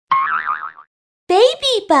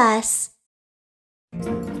BabyBus.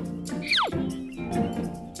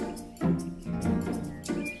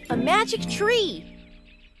 A magic tree.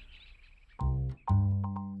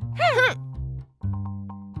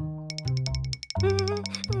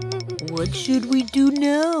 What should we do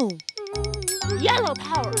now? Yellow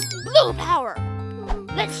power, blue power.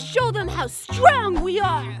 Let's show them how strong we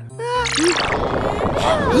are.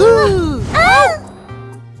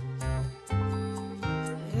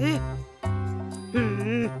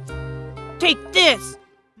 Take this.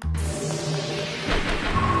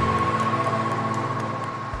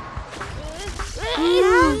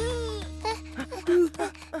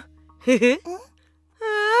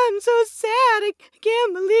 I'm so sad. I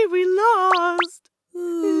can't believe we lost.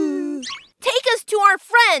 Take us to our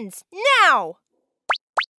friends, now!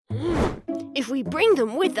 If we bring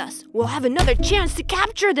them with us, we'll have another chance to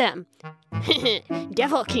capture them.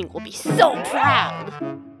 Devil King will be so proud.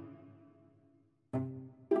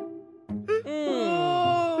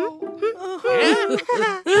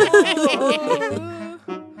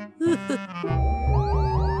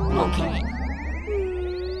 Okay.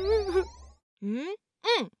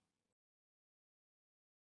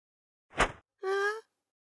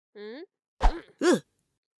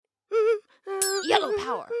 Yellow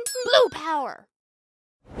power, blue power.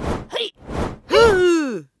 Hey.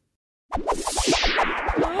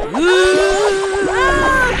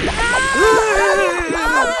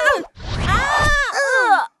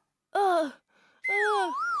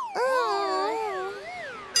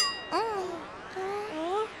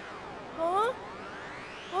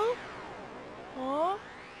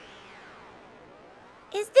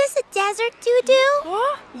 Is this a desert, Doo-Doo?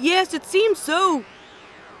 Huh? Yes, it seems so.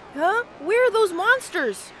 Huh? Where are those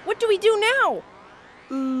monsters? What do we do now?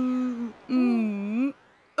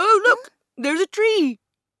 Oh, look! There's a tree.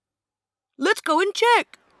 Let's go and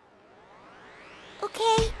check.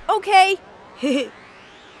 Okay. Okay.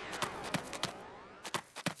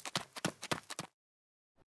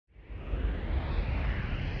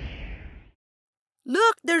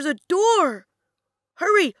 Look, there's a door.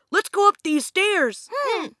 Hurry, let's go up these stairs.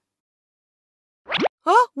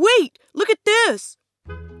 Huh? Wait, look at this.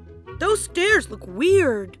 Those stairs look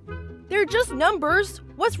weird. They're just numbers.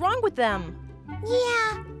 What's wrong with them?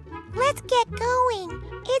 Yeah, let's get going.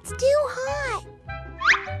 It's too hot.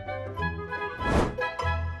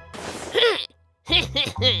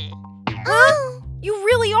 Oh! You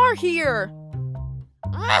really are here.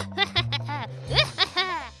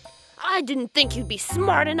 I didn't think you'd be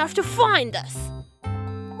smart enough to find us.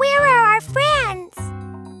 Where are our friends?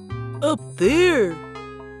 Up there.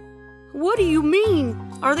 What do you mean?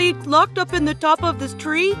 Are they locked up in the top of this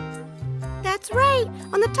tree? That's right,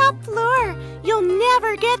 on the top floor. You'll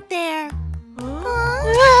never get there.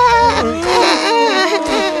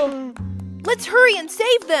 Let's hurry and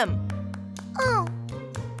save them. Oh.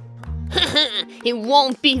 It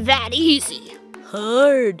won't be that easy.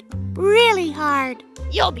 Hard. Really hard.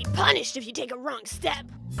 You'll be punished if you take a wrong step.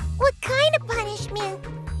 What kind of punishment?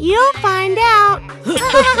 You'll find out.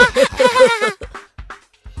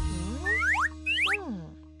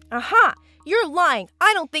 Aha! You're lying.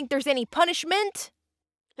 I don't think there's any punishment.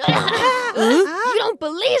 You don't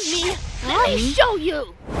believe me? Let me show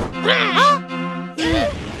you.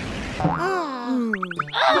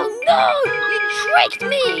 Oh no! You tricked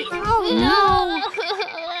me! Oh no!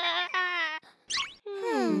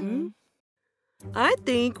 I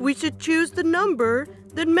think we should choose the number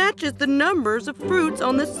that matches the numbers of fruits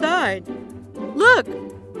on the side. Look,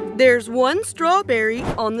 there's one strawberry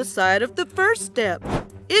on the side of the first step.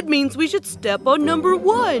 It means we should step on number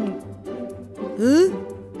 1.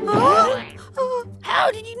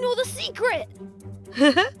 How did you know the secret?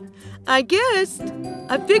 I guessed.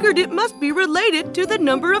 I figured it must be related to the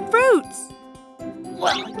number of fruits.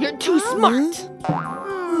 Well, you're too smart.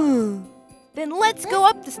 Then let's go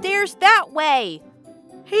up the stairs that way.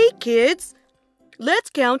 Hey, kids. Let's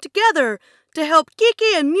count together to help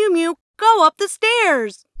Kiki and Mew Mew go up the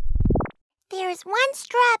stairs. There's one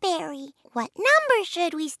strawberry. What number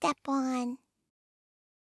should we step on?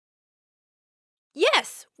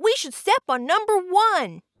 Yes, we should step on number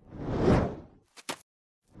 1.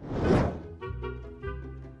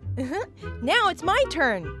 Now it's my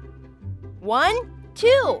turn. 1,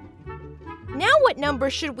 2. Now what number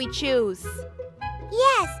should we choose?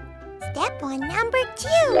 Yes, step on number 2.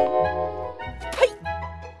 Hey.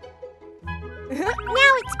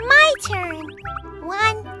 Now it's my turn.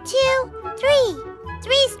 1, 2, 3.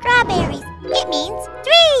 3 strawberries. It means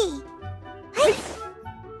 3. Hey.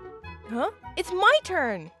 Huh? It's my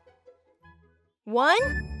turn. 1,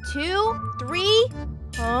 2, 3.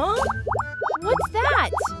 Huh? What's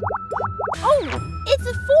that? Oh, it's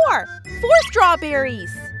a 4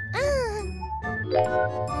 strawberries.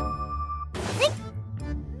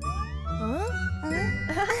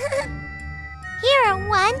 Here are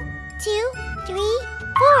 1, 2, 3,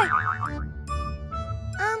 4.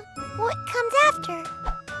 What comes after?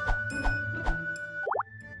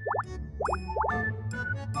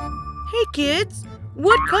 Hey kids,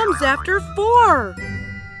 what comes after 4?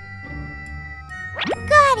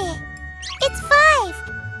 Got it. It's 5.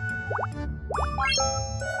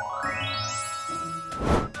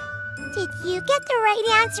 Did you get the right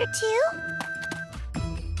answer too?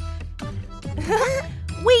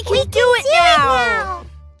 We can do it now.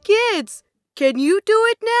 Kids, can you do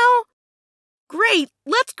it now? Great,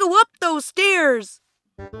 let's go up those stairs.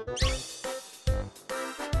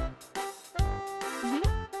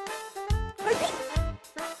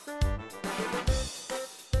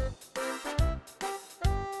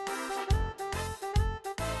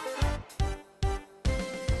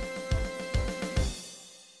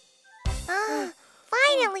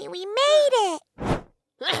 Finally, we made it.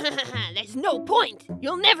 There's no point.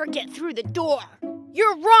 You'll never get through the door.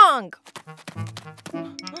 You're wrong.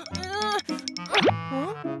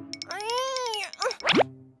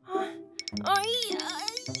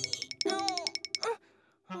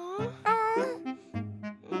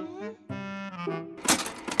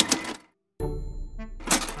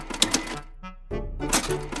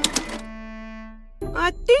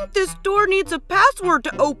 I think this door needs a password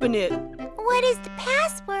to open it. What is the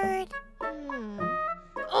password?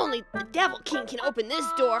 Only the Devil King can open this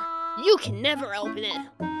door. You can never open it.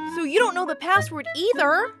 So you don't know the password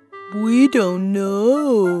either? We don't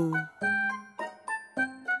know.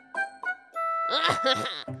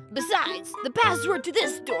 Besides, the password to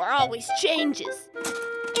this door always changes.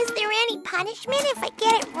 Is there any punishment if I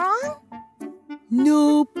get it wrong?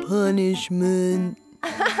 No punishment.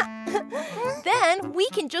 Then we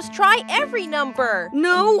can just try every number.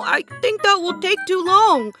 No, I think that will take too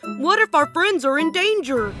long. What if our friends are in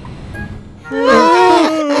danger?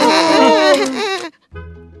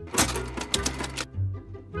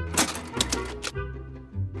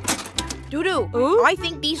 Dudu, I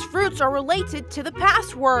think these fruits are related to the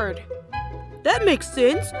password. That makes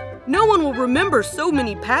sense. No one will remember so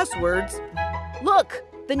many passwords. Look,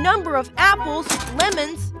 the number of apples,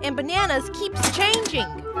 lemons, and bananas keeps changing.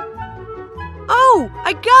 Oh,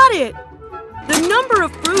 I got it! The number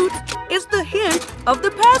of fruits is the hint of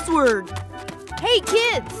the password. Hey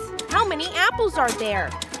kids, how many apples are there?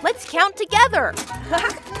 Let's count together.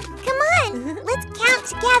 Come on, let's count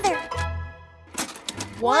together.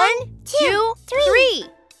 1, 2, 3.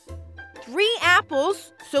 3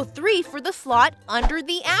 apples, so 3 for the slot under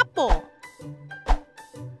the apple.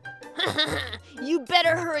 You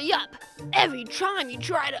better hurry up. Every time you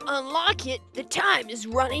try to unlock it, the time is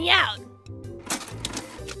running out.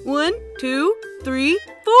 1, 2, 3,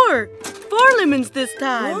 4. 4 lemons this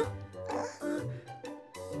time.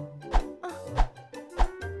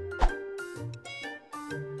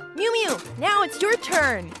 Mew Mew, now it's your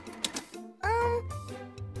turn.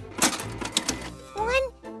 1,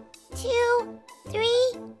 2,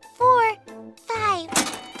 3, 4, 5.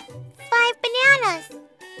 5 bananas.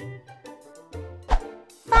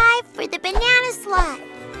 5 for the banana slot.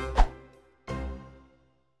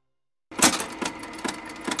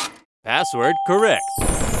 Password correct.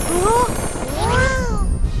 Wow.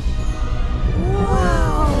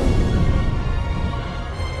 Wow.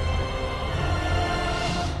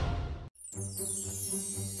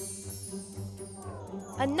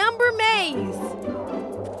 A number maze.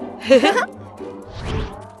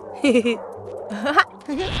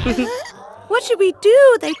 What should we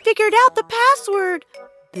do? They figured out the password.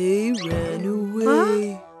 They ran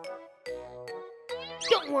away. Huh?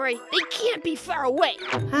 Don't worry, they can't be far away.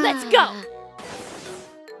 Let's go.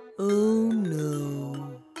 Oh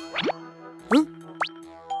no. Huh?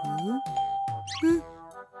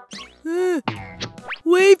 Huh?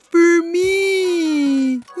 Wait for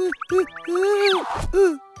me.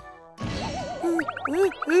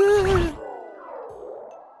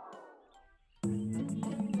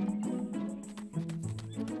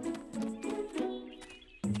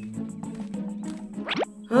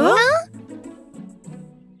 Huh?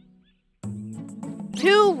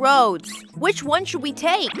 2 roads. Which one should we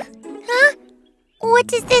take? Huh? What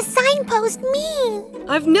does this signpost mean?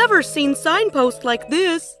 I've never seen signposts like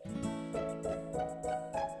this.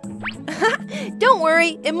 Don't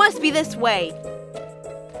worry, it must be this way.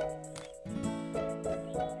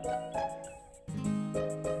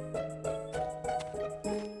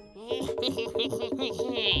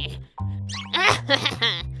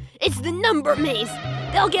 It's the number maze.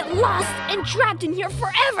 They'll get lost and trapped in here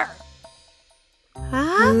forever.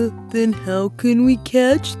 Huh? Then how can we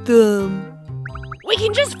catch them? We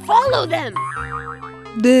can just follow them.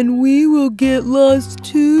 Then we will get lost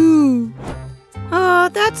too. Oh,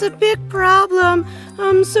 that's a big problem.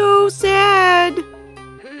 I'm so sad.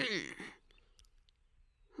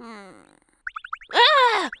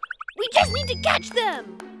 Ah! We just need to catch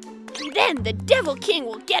them. And then the Devil King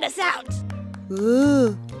will get us out.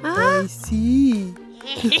 Oh, I see.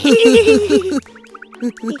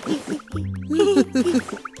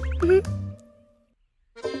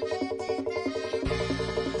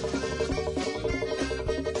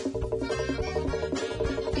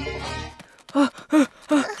 Huh?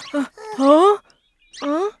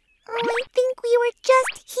 Oh, I think we were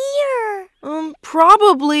just here.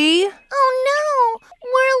 Probably. Oh no,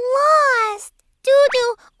 we're lost.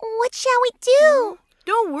 Dudu, what shall we do?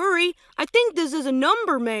 Don't worry. I think this is a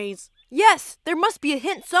number maze. Yes, there must be a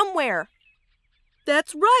hint somewhere.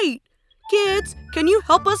 That's right. Kids, can you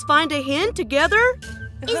help us find a hint together?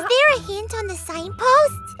 Is there a hint on the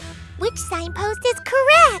signpost? Which signpost is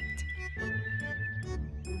correct?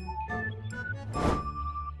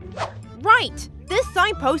 Right. This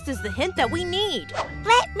signpost is the hint that we need.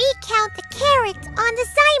 Let me count the carrots on the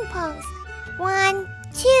signpost. 1,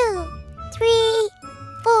 2, 3,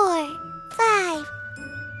 4, 5.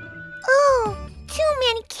 Oh, too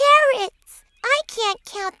many carrots. I can't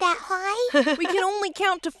count that high. We can only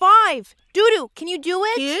count to 5. Dudu, can you do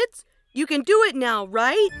it? Kids, you can do it now,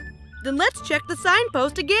 right? Then let's check the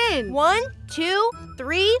signpost again. 1, 2,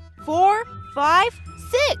 3, 4, 5,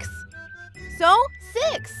 6. So,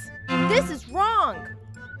 6. This is wrong.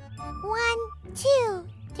 1, 2,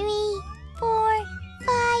 3, 4,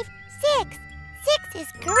 5, 6. 6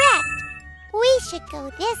 is correct. We should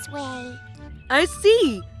go this way. I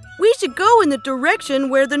see. We should go in the direction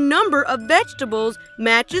where the number of vegetables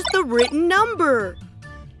matches the written number.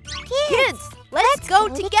 Kids, let's go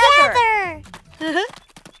together. Huh?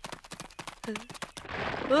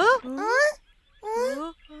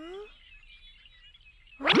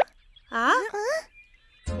 Huh?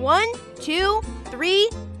 1, 2, 3,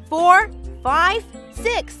 4, 5,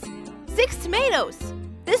 6. 6 tomatoes.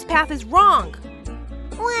 This path is wrong.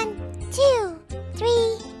 1, 2,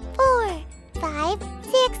 3, 4, 5,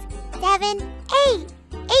 6, 7, 8.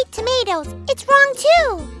 8 tomatoes. It's wrong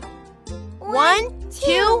too. 1,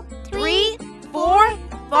 2, 3, 4,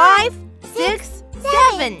 5, 6,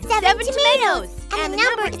 7. 7 tomatoes. And the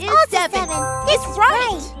number is also 7. This is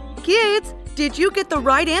right. Kids, did you get the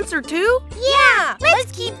right answer too? Yeah,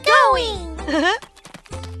 let's keep going.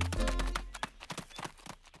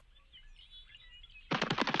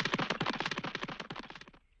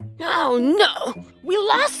 Oh no, we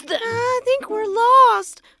lost them. I think we're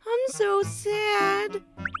lost. I'm so sad.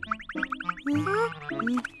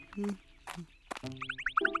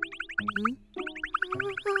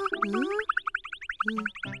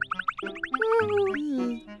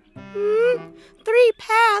 Three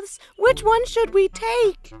paths. Which one should we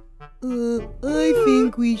take? I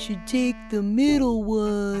think we should take the middle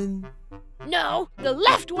one. No, the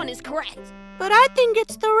left one is correct. But I think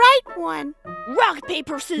it's the right one. Rock,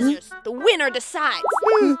 paper, scissors. The winner decides.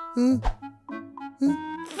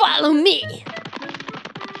 Follow me.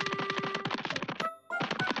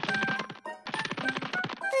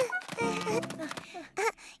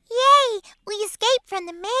 Yay, we escaped from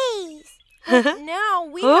the maze. Now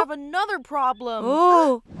we have another problem.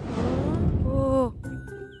 Oh.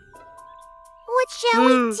 What shall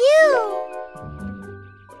we do?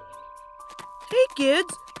 Hey,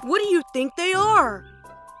 kids, what do you think they are?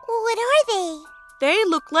 What are they? They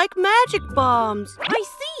look like magic bombs. I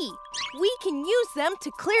see. We can use them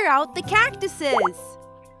to clear out the cactuses.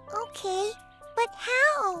 Okay, but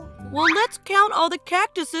how? Well, let's count all the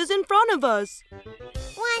cactuses in front of us. 1,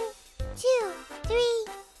 2, 3,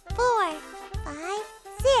 4, 5,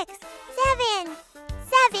 6, 7.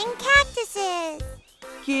 7 cactuses.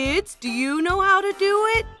 Kids, do you know how to do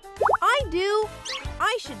it? I do.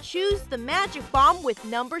 I should choose the magic bomb with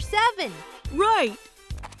number 7. Right.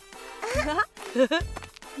 Like,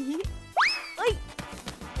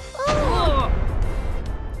 Oh,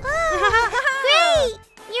 great!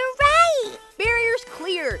 You're right. barrier's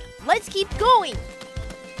cleared. Let's keep going.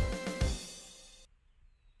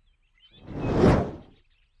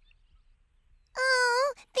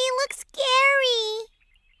 Oh, they look scary.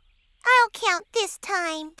 I'll count this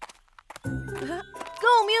time.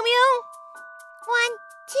 Go, Mew Mew. 1,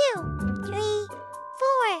 2, 3, 4,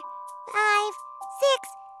 5, 6,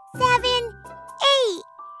 7, 8.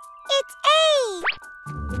 It's 8.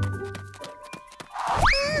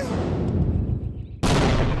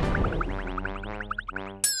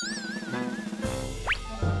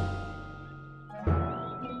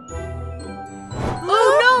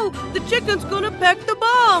 The chicken's gonna peck the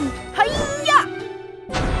bomb! Hi-ya!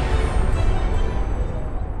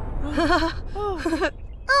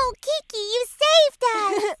 Oh, Kiki, you saved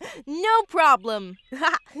us! No problem.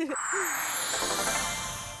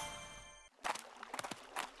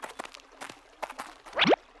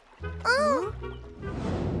 Oh.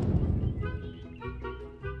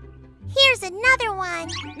 Here's another one.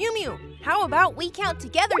 Mew Mew, how about we count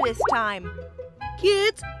together this time?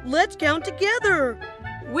 Kids, let's count together.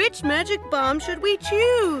 Which magic bomb should we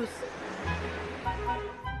choose?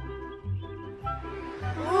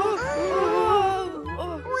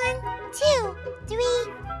 One, two,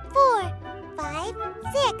 3, 4, 5,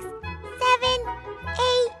 6, 7, 8.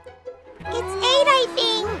 It's 8, I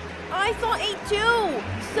think. I saw 8 too.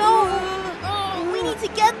 So, we need to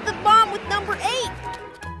get the bomb with number 8.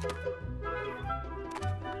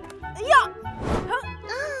 Yeah. Huh?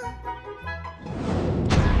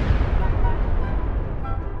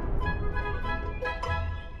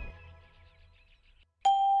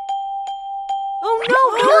 Oh no,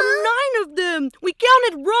 there are 9 of them! We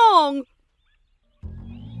counted wrong!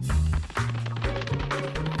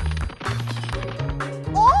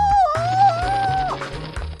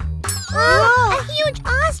 Oh, a huge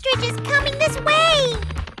ostrich is coming this way!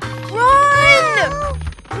 Run!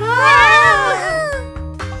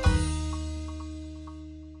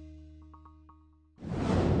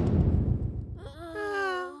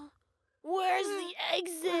 Where's the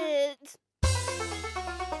exit?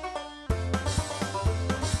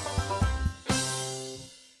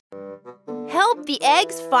 Help the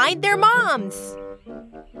eggs find their moms.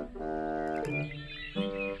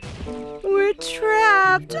 We're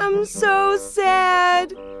trapped. I'm so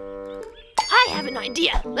sad. I have an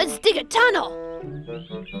idea. Let's dig a tunnel.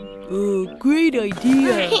 Oh, great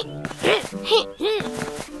idea. Hey,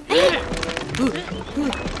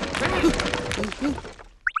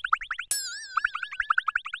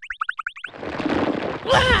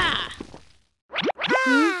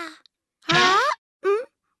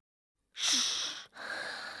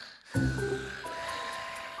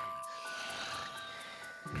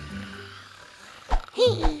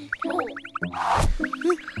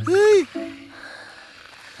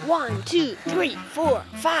 1, 2, 3, 4,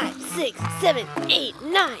 5, 6, 7, 8,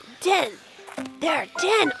 9, 10. There are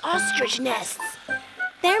 10 ostrich nests.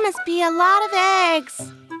 There must be a lot of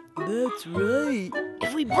eggs. that's right.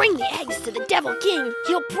 If we bring the eggs to the Devil King,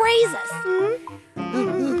 he'll praise us.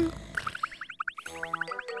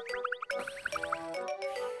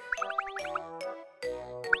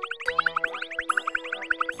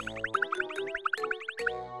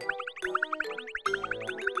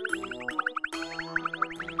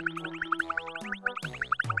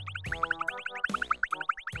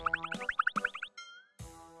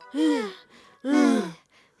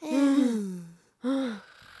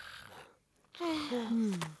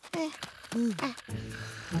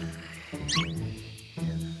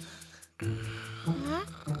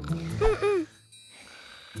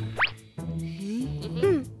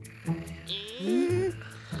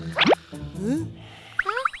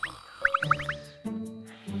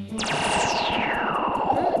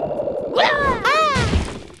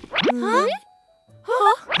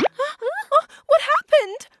 What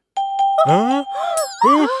happened? Huh?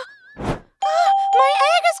 My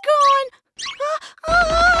egg is gone.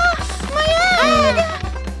 My egg.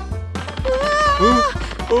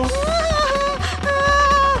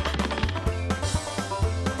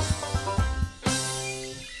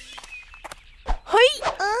 Hey!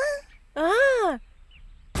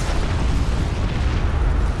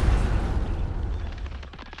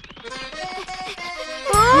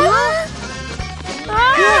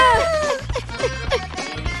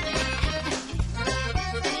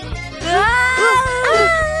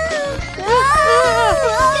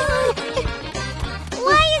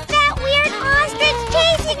 Why is that weird ostrich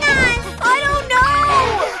chasing us? I don't know!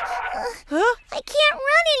 I can't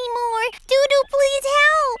run anymore. Doo-doo, please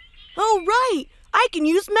help. Oh, right. I can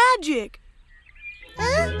use magic.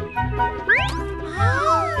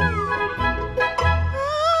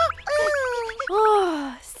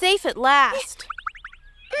 Oh, safe at last.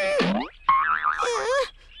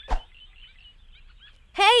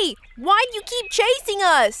 Hey, why'd you keep chasing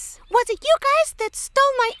us? Was it you guys that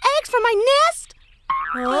stole my eggs from my nest?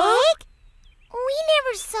 Egg? We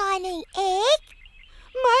never saw any egg.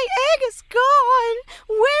 My egg is gone.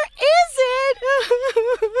 Where is it?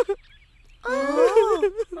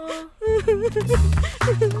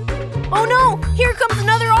 Oh no, here comes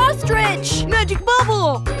another ostrich! Magic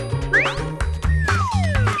bubble.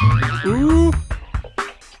 Ooh.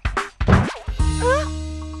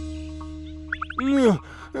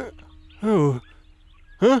 Oh.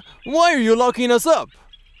 Huh? Why are you locking us up?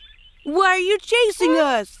 Why are you chasing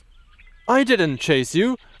us? I didn't chase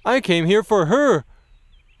you. I came here for her.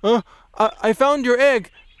 I found your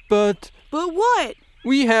egg, but... But what?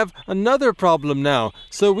 We have another problem now,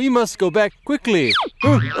 so we must go back quickly.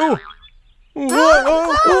 Oh.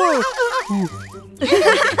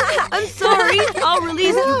 I'm sorry. I'll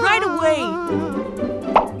release it right away.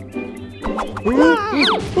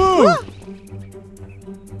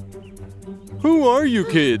 Who are you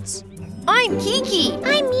kids? I'm Kiki.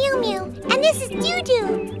 I'm Mew Mew, and this is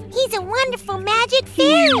Doo-Doo. He's a wonderful magic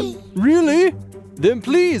fairy. Really? Then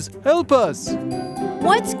please, help us.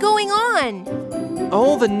 What's going on?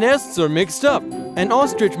 All the nests are mixed up, and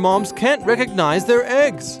ostrich moms can't recognize their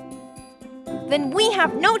eggs. Then we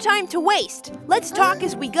have no time to waste. Let's talk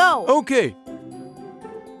as we go. Okay.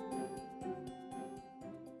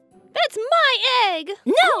 That's my egg!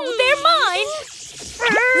 No, they're mine.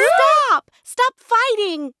 Stop! Stop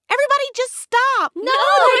fighting! Everybody just stop! No,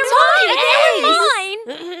 they're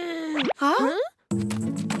mine! Huh?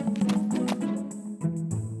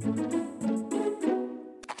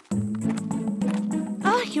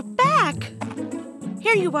 Oh, you're back!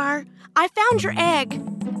 Here you are. I found your egg.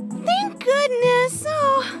 Thank goodness.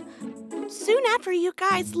 Oh, soon after you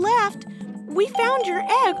guys left, we found your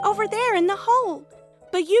egg over there in the hole.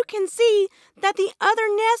 But you can see that the other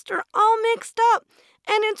nests are all mixed up,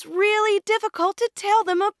 and it's really difficult to tell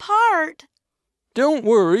them apart. Don't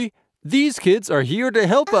worry. These kids are here to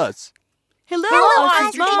help us. Hello,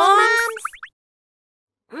 Ostrich Moms.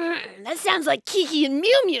 That sounds like Kiki and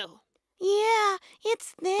Mew Mew. Yeah,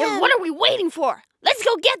 it's them. Then what are we waiting for? Let's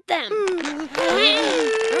go get them.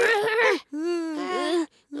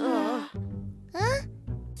 Huh?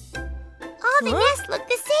 All the nests look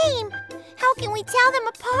the same. How can we tell them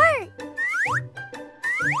apart?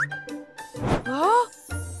 Huh?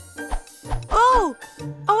 Oh,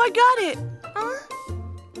 I got it. Huh?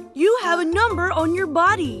 You have a number on your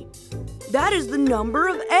body. That is the number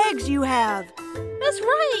of eggs you have. That's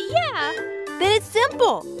right, yeah. Then it's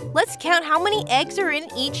simple. Let's count how many eggs are in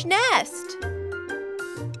each nest.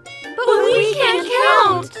 But we can't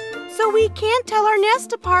count. So we can't tell our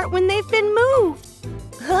nest apart when they've been moved.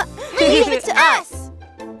 Leave it to us.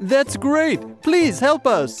 That's great. Please help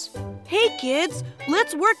us. Hey kids,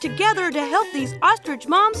 let's work together to help these ostrich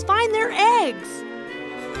moms find their eggs.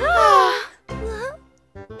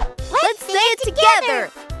 Let's say it together.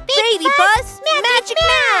 BabyBus Magic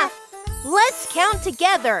Math. Let's count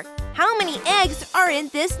together. How many eggs are in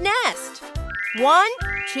this nest? 1,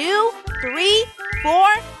 2, 3,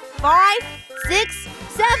 4, 5, 6,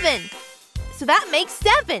 7. So that makes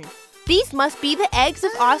 7. These must be the eggs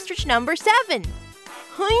of ostrich number 7.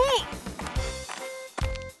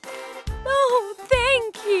 Oh,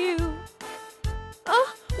 thank you.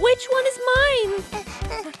 Which one is mine?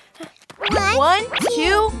 1,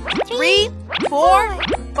 2, 3, 4,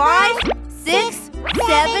 5, 6,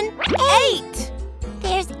 7, 8.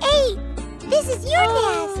 There's 8. This is your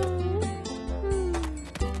nest.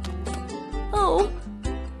 Oh,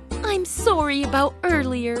 I'm sorry about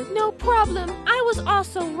earlier. No problem. I was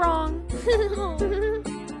also wrong.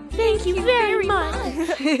 Thank you very much.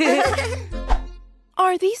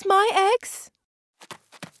 Are these my eggs?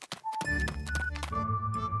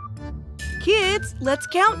 Kids, let's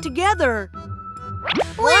count together.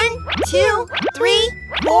 1, 2, 3,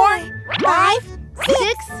 4, 5,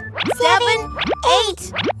 6, 7,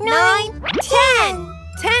 8, 9, 10.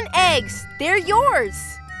 10 eggs. They're yours.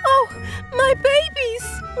 Oh, my babies.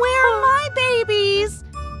 Where are my babies?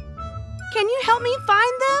 Can you help me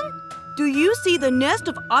find them? Do you see the nest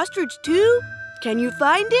of ostrich too? Can you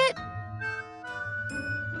find it?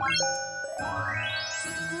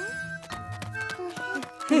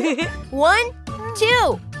 One,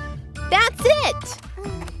 2. That's it.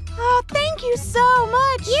 Oh, thank you so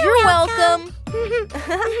much. You're welcome.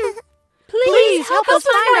 Please help us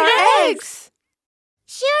find our eggs.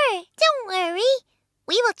 Sure, don't worry.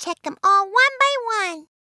 We will check them all one by one.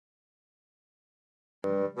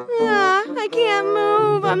 I can't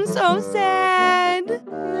move. I'm so sad.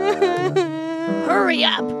 Hurry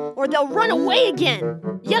up, or they'll run away again.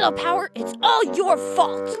 Yellow Power, it's all your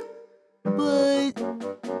fault. But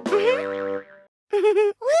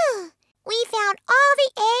Woo! We found all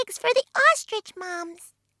the eggs for the ostrich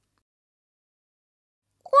moms.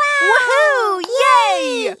 Wow! Woohoo!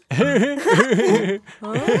 Yay!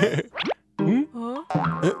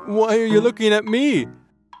 Why are you looking at me?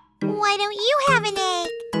 Why don't you have an egg?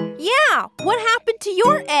 Yeah, what happened to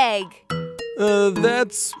your egg?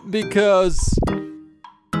 That's because...